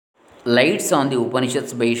Lights on the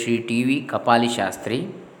Upanishads by Sri T.V. KapAli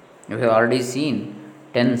ShAstry. We have already seen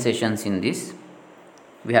 10 sessions in this.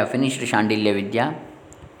 We have finished Shandilya Vidya.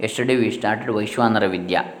 Yesterday we started Vaishwanara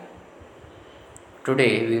Vidya.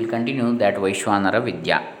 Today we will continue that Vaishwanara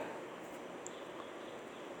Vidya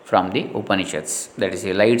from the Upanishads. That is,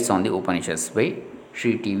 Lights on the Upanishads by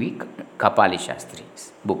Sri T.V. KapAli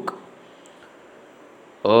ShAstry's book.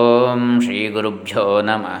 ओम श्री गुरुभ्यो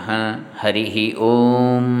नमः हरि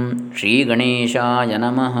ओम श्री गणेशाय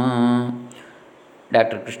नमः.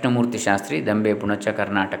 Dr. Krishnamurti Shastri, Dambe, Punacha,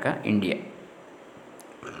 Karnataka, India.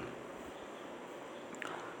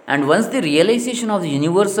 And once the realization of the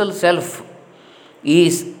universal self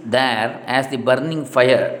is there as the burning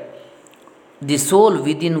fire, the soul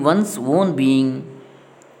within one's own being,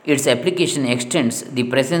 its application extends the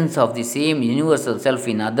presence of the same universal self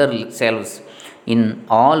in other selves, in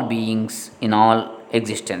all beings, in all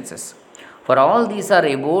existences. For all these are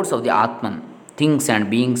abodes of the Atman. Things and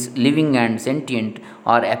beings, living and sentient,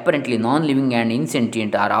 or apparently non living and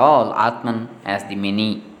insentient, are all Atman as the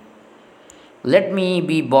many. Let me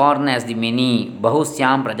be born as the many,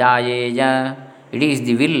 Bahusyam Prajayeja. It is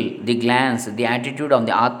the will, the glance, the attitude of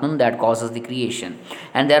the Atman that causes the creation,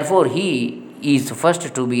 and therefore he is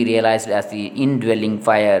first to be realized as the indwelling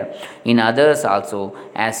fire, in others also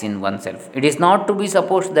as in oneself. It is not to be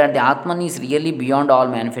supposed that the Atman is really beyond all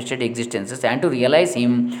manifested existences, and to realize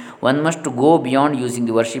him, one must to go beyond using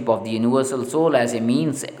the worship of the universal soul as a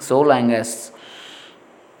means, so long as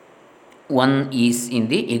one is in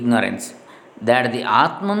the ignorance. That the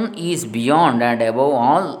Atman is beyond and above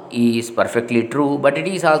all is perfectly true, but it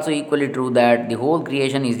is also equally true that the whole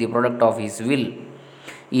creation is the product of his will,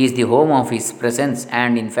 is the home of his presence,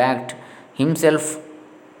 and himself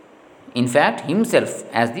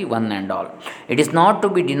as the one and all. It is not to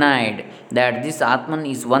be denied that this Atman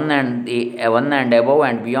is one and above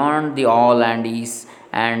and beyond the all, and is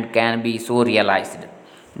and can be so realized.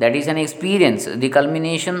 That is an experience, the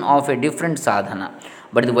culmination of a different sadhana.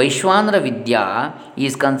 But the Vaishwanara Vidya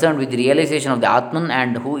is concerned with the realization of the Atman,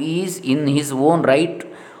 and who is in his own right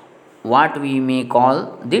what we may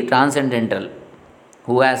call the transcendental,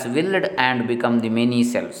 who has willed and become the many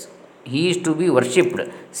selves. He is to be worshipped,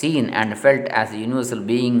 seen, and felt as the universal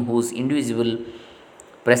being whose indivisible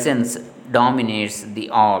presence dominates the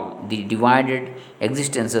all, the divided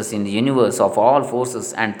existences in the universe of all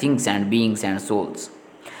forces and things and beings and souls.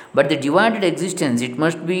 But the divided existence, it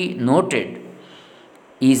must be noted,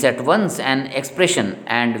 is at once an expression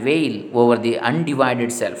and veil over the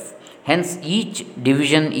undivided self. Hence, each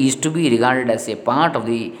division is to be regarded as a part of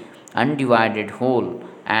the undivided whole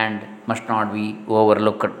and must not be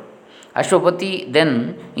overlooked. Ashwapati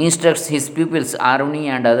then instructs his pupils Aruni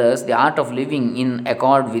and others the art of living in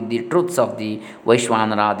accord with the truths of the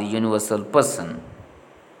Vaishwanara, the universal person.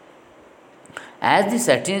 As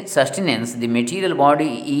the sustenance, the material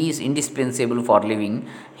body is indispensable for living,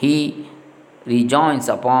 he rejoins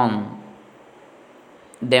upon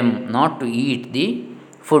them not to eat the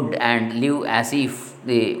food and live as if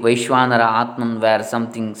the Vaishwanara Atman were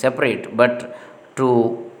something separate, but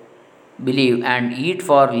to believe and eat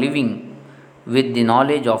for living with the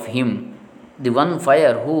knowledge of Him, the one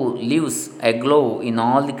fire who lives aglow in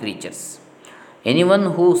all the creatures.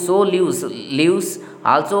 Anyone who so lives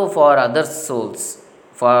also for other souls,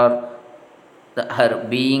 for her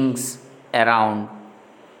beings around,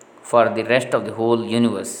 for the rest of the whole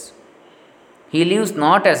universe. He lives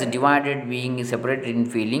not as a divided being separated in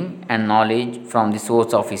feeling and knowledge from the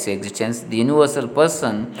source of his existence, the universal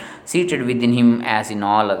person seated within him as in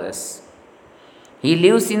all others. He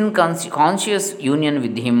lives in conscious union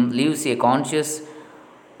with him, lives a conscious,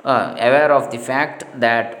 aware of the fact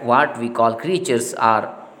that what we call creatures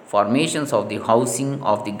are formations of the housing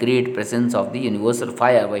of the great presence of the universal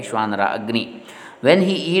fire, Vaishwanara Agni. When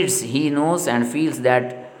he eats, he knows and feels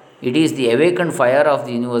that it is the awakened fire of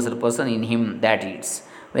the universal person in him that eats.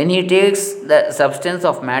 When he takes the substance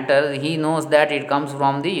of matter, he knows that it comes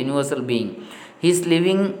from the universal being. His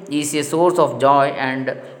living is a source of joy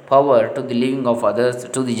and power to the living of others,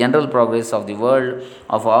 to the general progress of the world,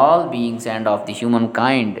 of all beings, and of the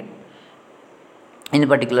humankind, in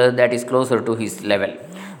particular, that is closer to his level.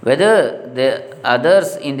 Whether the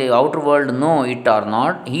others in the outer world know it or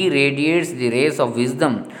not, he radiates the rays of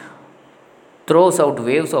wisdom, throws out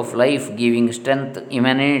waves of life giving strength,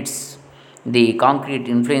 emanates the concrete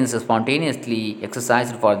influence spontaneously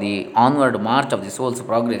exercised for the onward march of the soul's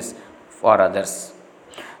progress for others.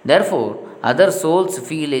 Therefore, other souls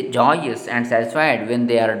feel joyous and satisfied when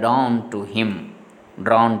they are drawn to him.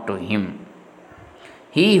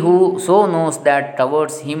 He who so knows that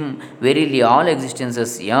towards him verily all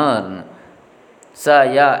existences yearn, स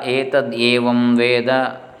य एतद् एवं वेद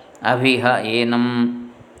अभिह एनं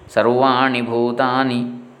सर्वाणि भूतानि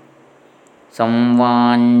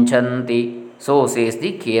संवाञ्छन्ति. So says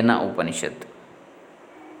the Kena Upanishad.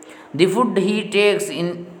 The food he takes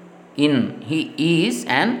in he is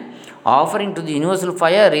an offering to the universal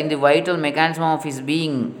fire in the vital mechanism of his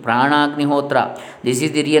being, Prana Agnihotra. This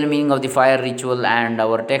is the real meaning of the fire ritual, and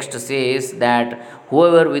our text says that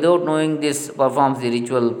whoever, without knowing this, performs the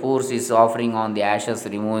ritual pours his offering on the ashes,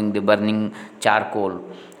 removing the burning charcoal.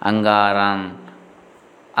 Angaran,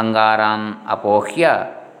 Angaran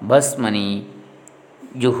apohya bhasmani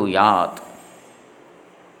juhuyat.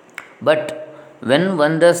 But when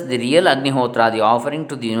one does the real Agnihotra, the offering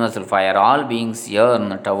to the universal fire, all beings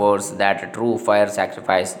yearn towards that true fire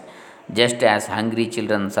sacrifice, just as hungry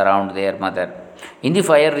children surround their mother. In the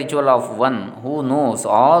fire ritual of one who knows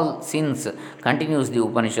all sins, continues the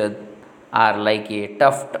Upanishad, are like a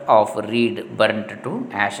tuft of reed burnt to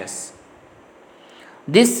ashes.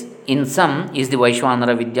 This, in sum, is the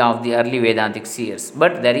Vaishwanara Vidya of the early Vedantic seers.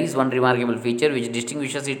 But there is one remarkable feature which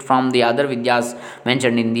distinguishes it from the other Vidyas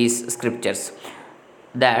mentioned in these scriptures,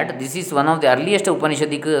 that this is one of the earliest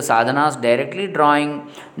Upanishadic sadhanas directly drawing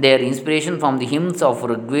their inspiration from the hymns of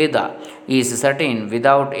Rigveda is certain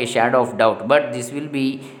without a shadow of doubt. But this will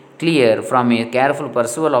be clear from a careful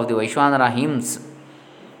perusal of the Vaishwanara hymns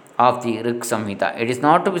of the Rig Samhita. It is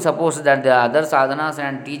not to be supposed that the other sadhanas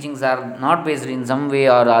and teachings are not based in some way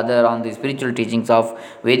or other on the spiritual teachings of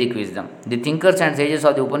Vedic wisdom. The thinkers and sages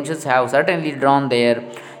of the Upanishads have certainly drawn their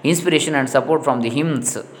inspiration and support from the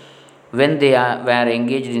hymns when they were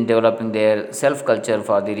engaged in developing their self culture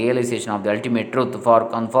for the realization of the ultimate truth, for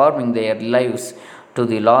conforming their lives to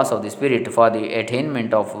the laws of the spirit, for the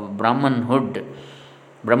attainment of Brahmanhood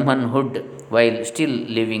while still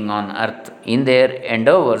living on earth. In their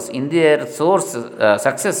endeavors, in their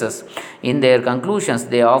successes, in their conclusions,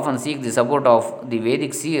 they often seek the support of the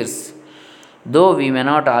Vedic seers. Though we may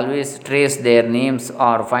not always trace their names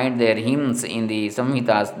or find their hymns in the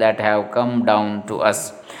Samhitas that have come down to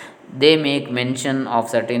us, they make mention of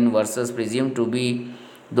certain verses presumed to be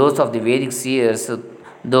those of the Vedic seers,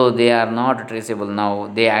 though they are not traceable now.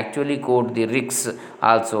 They actually quote the Rigs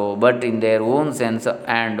also, but in their own sense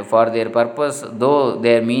and for their purpose, though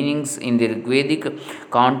their meanings in the Vedic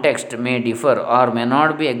context may differ or may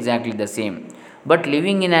not be exactly the same. But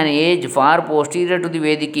living in an age far posterior to the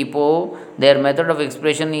Vedic epoch, their method of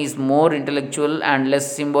expression is more intellectual and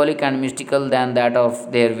less symbolic and mystical than that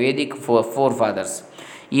of their Vedic forefathers.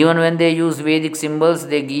 Even when they use Vedic symbols,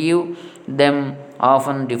 they give them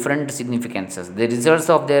often different significances. The results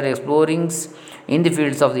of their explorings in the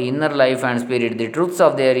fields of the inner life and spirit, the truths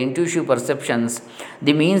of their intuitive perceptions,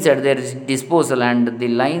 the means at their disposal, and the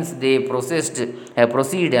lines they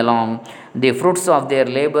proceed along, the fruits of their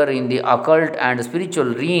labor in the occult and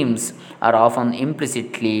spiritual realms are often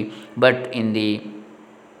implicitly, but in the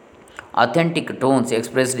authentic tones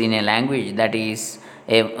expressed in a language that is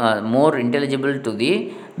more intelligible to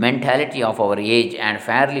the mentality of our age and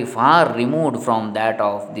fairly far removed from that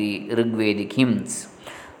of the Rigvedic hymns.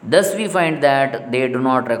 Thus, we find that they do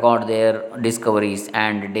not record their discoveries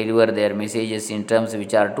and deliver their messages in terms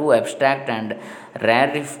which are too abstract and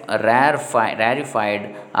rarefied,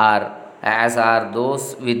 are as are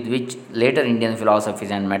those with which later Indian philosophies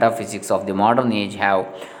and metaphysics of the modern age have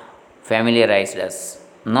familiarized us.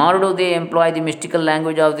 Nor do they employ the mystical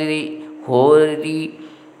language of the hoary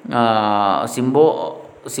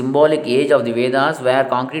symbolic age of the Vedas, where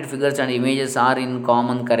concrete figures and images are in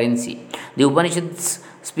common currency. The Upanishads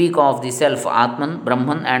speak of the self, Atman,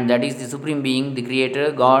 Brahman, and that is the supreme being, the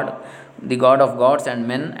creator, God, the God of gods and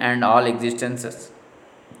men and all existences.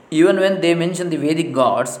 Even when they mention the Vedic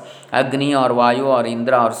gods, Agni or Vayu or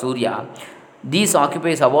Indra or Surya, these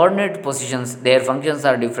occupy subordinate positions. Their functions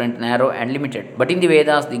are different, narrow, and limited. But in the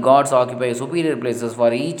Vedas, the gods occupy superior places,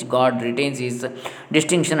 for each god retains his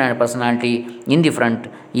distinction and personality. In the front,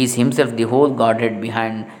 he is himself the whole Godhead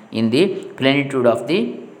behind, in the plenitude of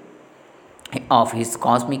his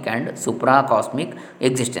cosmic and supra-cosmic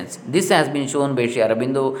existence. This has been shown by Sri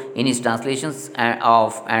Aurobindo in his translations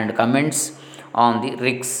and comments on the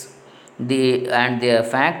Rigs. The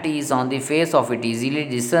fact is on the face of it easily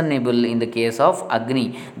discernible in the case of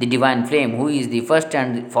Agni, the divine flame, who is the first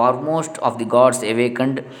and foremost of the gods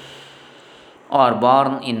awakened or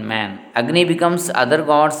born in man. Agni becomes other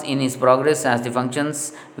gods in his progress as the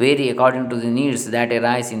functions vary according to the needs that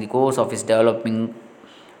arise in the course of his developing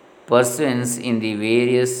pursuance in the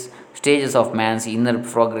various stages of man's inner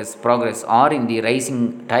progress or in the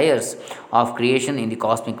rising tiers of creation in the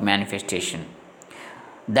cosmic manifestation.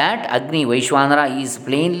 That Agni Vaishwanara is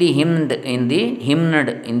plainly hymned in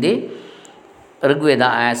the Rigveda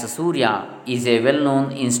as Surya is a well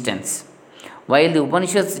known instance. While the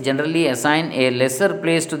Upanishads generally assign a lesser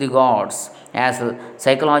place to the gods as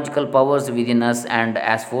psychological powers within us and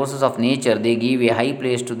as forces of nature, they give a high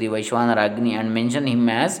place to the Vaishwanara Agni and mention him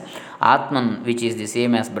as Atman, which is the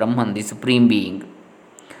same as Brahman, the supreme being.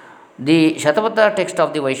 The Shatapatha text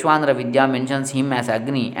of the Vaishwanara Vidya mentions him as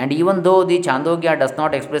Agni, and even though the Chandogya does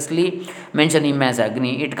not expressly mention him as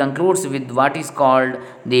Agni, it concludes with what is called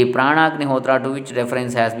the Pranagnihotra, to which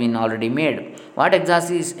reference has been already made. What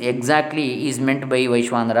exactly is meant by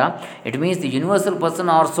Vaishwanara? It means the universal person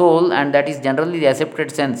or soul, and that is generally the accepted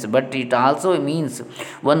sense, but it also means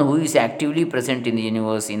one who is actively present in the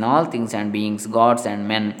universe, in all things and beings, gods and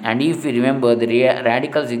men. And if we remember the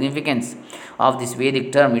radical significance of this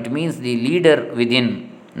Vedic term, it means the leader within,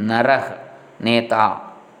 Narah, Neta,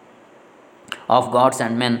 of gods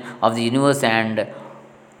and men of the universe and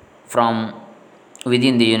from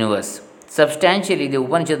within the universe. Substantially, the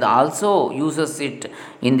Upanishad also uses it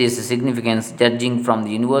in this significance, judging from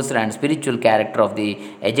the universal and spiritual character of the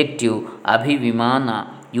adjective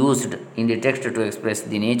Abhivimana used in the text to express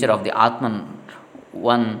the nature of the Atman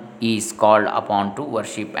one is called upon to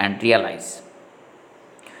worship and realize.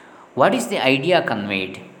 What is the idea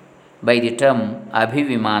conveyed by the term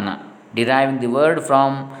Abhivimana? Deriving the word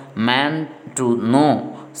from man to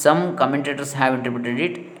know, some commentators have interpreted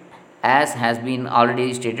it, as has been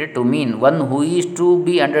already stated, to mean one who is to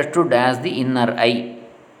be understood as the inner eye.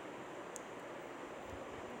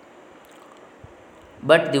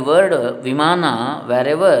 But the word Vimana,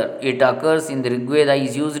 wherever it occurs in the Rigveda,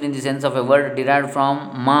 is used in the sense of a word derived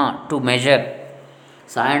from ma, to measure.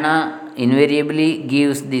 Sayana invariably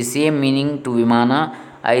gives the same meaning to Vimana,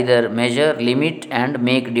 either measure, limit, and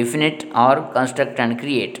make definite, or construct and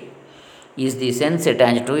create. Is the sense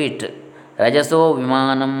attached to it? Rajaso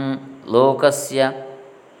Vimanam Lokasya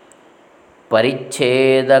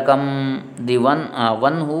Parichedakam, the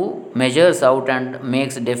one who measures out and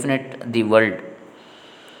makes definite the world.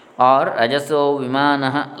 Or Rajaso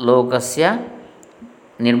Vimanaha Lokasya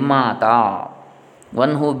Nirmata,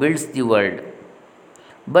 one who builds the world.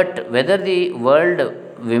 But whether the word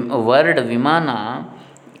Vimana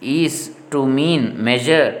is to mean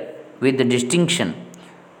measure with distinction,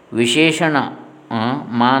 Visheshana,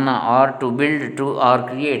 mana, or to build to or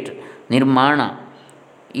create, Nirmana,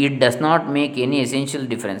 it does not make any essential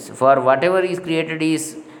difference. For whatever is created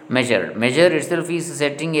is measured. Measure itself is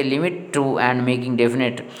setting a limit to and making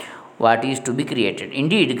definite what is to be created.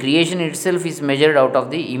 Indeed, creation itself is measured out of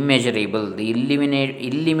the immeasurable, the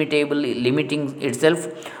illimitable, limiting itself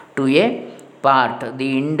to a part,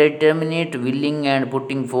 the indeterminate willing and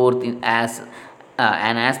putting forth as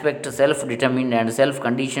an aspect self determined and self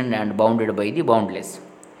conditioned and bounded by the boundless.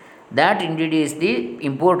 That indeed is the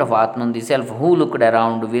import of Atman, the self who looked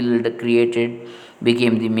around, willed, created,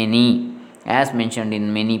 became the many, as mentioned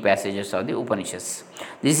in many passages of the Upanishads.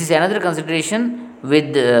 This is another consideration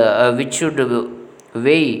which should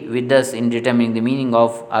weigh with us in determining the meaning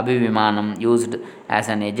of Abhivimanam, used as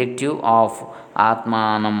an adjective of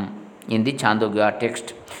Atmanam in the Chandogya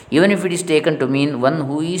text. Even if it is taken to mean one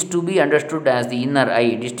who is to be understood as the inner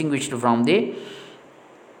eye, distinguished from the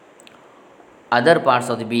other parts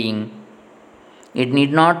of the being, it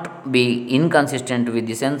need not be inconsistent with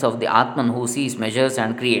the sense of the Atman who sees, measures,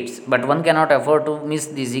 and creates. But one cannot afford to miss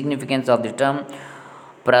the significance of the term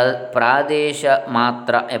Pradesha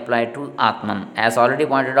Matra applied to Atman. As already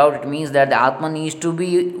pointed out, it means that the Atman is to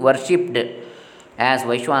be worshipped as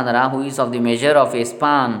Vaishwanara, who is of the measure of a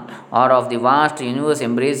span or of the vast universe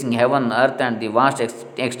embracing heaven, earth, and the vast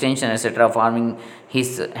extension, etc., forming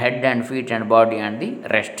his head and feet and body and the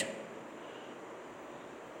rest.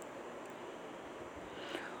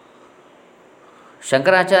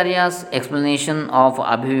 Shankaracharya's explanation of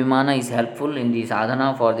Abhivimana is helpful in the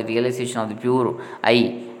sadhana for the realization of the pure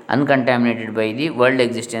I, uncontaminated by the world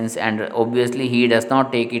existence, and obviously he does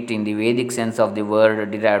not take it in the Vedic sense of the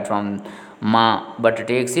word derived from ma, but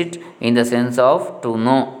takes it in the sense of to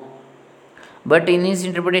know. But in his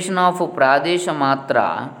interpretation of Pradesha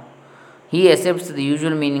Matra, he accepts the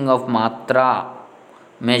usual meaning of Matra,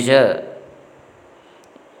 measure,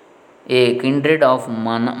 a kindred of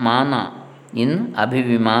mana in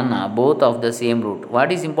Abhivimana, both of the same root.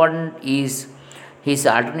 What is important is his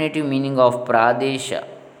alternative meaning of Pradesha.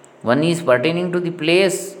 One is pertaining to the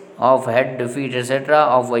place of head, feet, etc.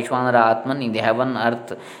 of Vaishwanara Atman in the heaven,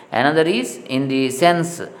 earth. Another is in the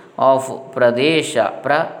sense of Pradesha,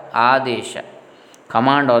 Adesha,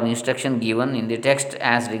 command or instruction given in the text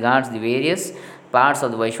as regards the various parts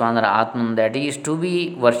of the Vaishwanara Atman that is to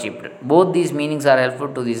be worshipped. Both these meanings are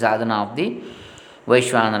helpful to the sadhana of the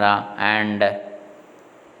Vaishwanara, and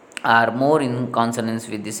are more in consonance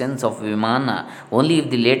with the sense of Vimana only if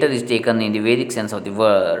the later is taken in the Vedic sense of the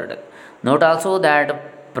word. Note also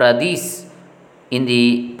that Pradis in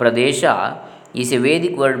the Pradesha is a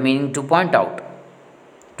Vedic word meaning to point out,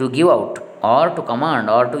 to give out, or to command,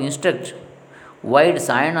 or to instruct. Wide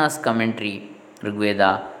Sayana's commentary,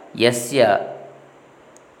 Rigveda, Yasya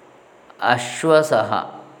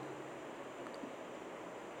Ashwasaha,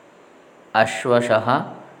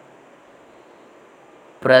 Ashwashaha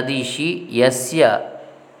प्रदिशि यस्य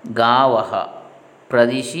गावः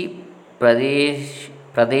प्रदिशि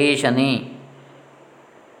प्रदेशने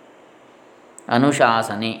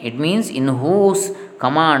anushasane. It means in whose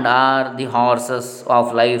command are the horses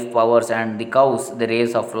of life powers and the cows the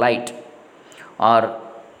rays of light. Or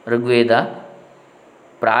Rigveda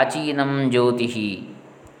prachinam jyotihi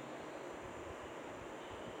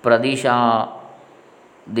pradisha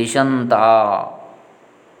dishanta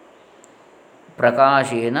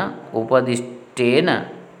prakashena upadishtena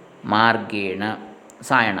margena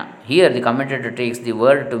sayana. Here the commentator takes the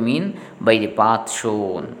word to mean by the path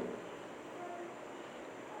shown.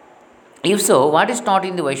 If so, what is taught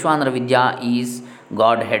in the Vaishwanara Vidya is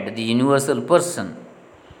Godhead, the universal person,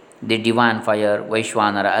 the divine fire,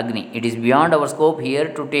 Vaishwanara Agni. It is beyond our scope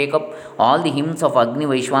here to take up all the hymns of Agni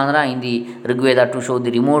Vaishwanara in the Rigveda to show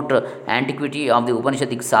the remote antiquity of the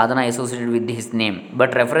Upanishadic sadhana associated with his name.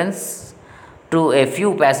 But reference to a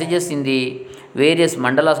few passages in the various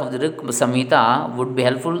mandalas of the Rig Samhita would be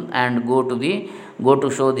helpful and go to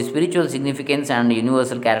show the spiritual significance and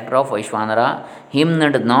universal character of Vaishwanara,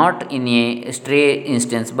 hymned not in a stray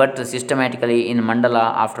instance but systematically in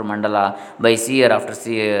mandala after mandala by seer after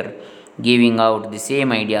seer, giving out the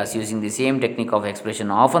same ideas using the same technique of expression,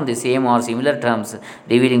 often the same or similar terms,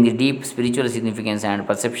 revealing the deep spiritual significance and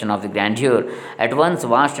perception of the grandeur, at once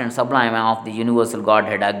vast and sublime, of the universal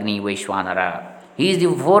Godhead Agni Vaishwanara. He is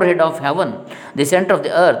the forehead of heaven, the center of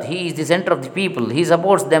the earth. He is the center of the people. He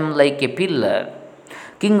supports them like a pillar.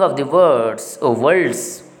 King of the worlds,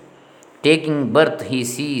 taking birth, he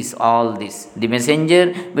sees all this. The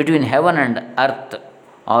messenger between heaven and earth,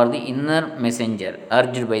 or the inner messenger,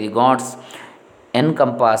 urged by the gods,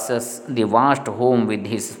 encompasses the vast home with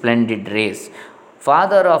his splendid rays.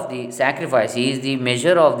 Father of the sacrifice, he is the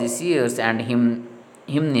measure of the seers and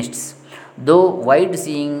hymnists. Though wide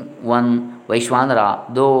seeing one,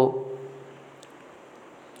 Vaishwanara, thou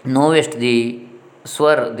knowest the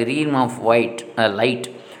swar, the realm of light.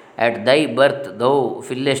 At thy birth thou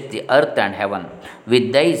fillest the earth and heaven.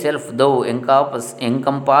 With thyself thou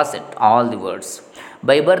encompassest all the worlds.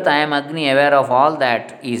 By birth I am Agni, aware of all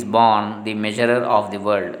that is born, the measurer of the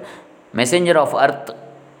world. Messenger of earth,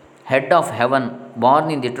 head of heaven,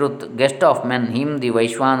 born in the truth, guest of men, him the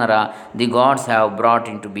Vaishwanara, the gods have brought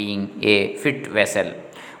into being, a fit vessel.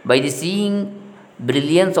 By the seeing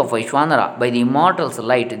brilliance of Vaishwanara, by the immortal's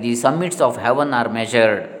light, the summits of heaven are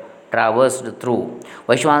measured, traversed through.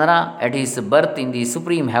 Vaishwanara, at his birth in the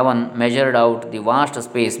supreme heaven, measured out the vast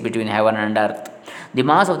space between heaven and earth. The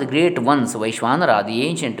mass of the great ones, Vaishwanara, the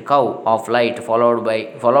ancient cow of light,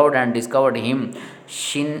 followed and discovered him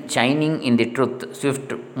shining in the truth,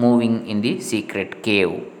 swift moving in the secret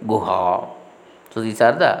cave, Guha. So these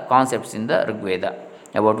are the concepts in the Rigveda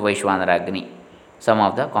about Vaishwanara Agni. Some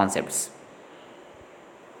of the concepts.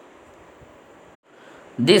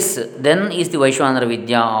 This then is the Vaishwanara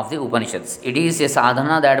Vidya of the Upanishads. It is a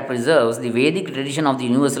sadhana that preserves the Vedic tradition of the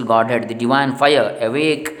universal Godhead, the divine fire,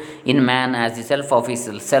 awake in man as the self of his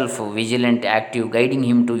self, vigilant, active, guiding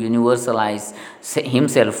him to universalize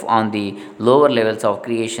himself on the lower levels of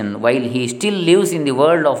creation while he still lives in the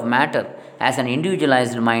world of matter as an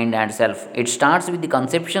individualized mind and self. It starts with the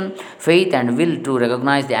conception, faith, and will to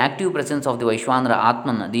recognize the active presence of the Vaishwanara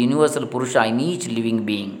Atman, the universal Purusha, in each living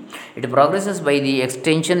being. It progresses by the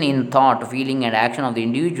extension in thought, feeling, and action of the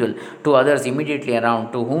individual to others immediately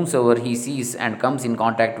around, to whomsoever he sees and comes in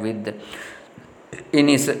contact with in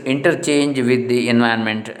his interchange with the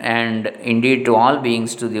environment, and indeed to all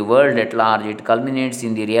beings, to the world at large. It culminates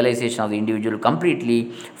in the realization of the individual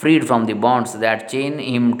completely freed from the bonds that chain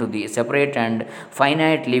him to the separate and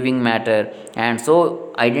finite living matter, and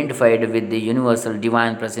so identified with the universal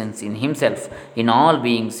divine presence in himself, in all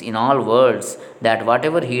beings, in all worlds, that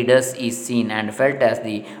whatever he does is seen and felt as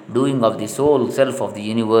the doing of the sole self of the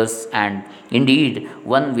universe, and indeed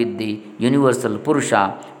one with the universal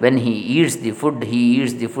Purusha. When he eats the food, he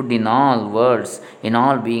eats the food in all worlds, in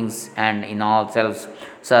all beings, and in all selves.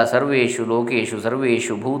 Sa sarveshu lokeshu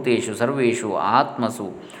sarveshu bhuteshu sarveshu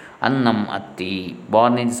atmasu annam atti.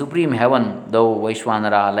 Born in the supreme heaven, thou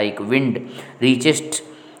Vaishwanara, like wind, reachest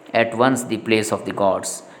at once the place of the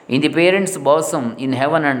gods. In the parent's bosom in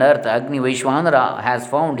heaven and earth, Agni Vaishwanara has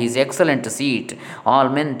found his excellent seat. All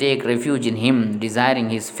men take refuge in him, desiring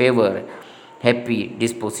his favor, happy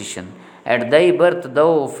disposition. At thy birth,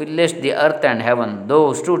 thou fillest the earth and heaven.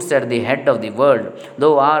 Thou stoodst at the head of the world.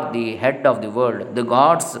 Thou art the head of the world. The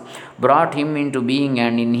gods brought him into being,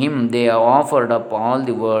 and in him they have offered up all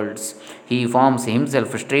the worlds. He forms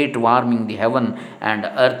himself straight, warming the heaven and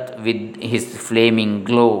earth with his flaming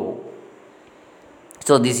glow.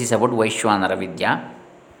 So, this is about Vaishwanara Vidya.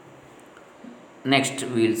 Next,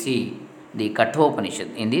 we will see the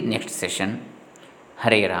Kathopanishad in the next session.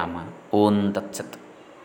 Hare Rama. Om Tat Sat.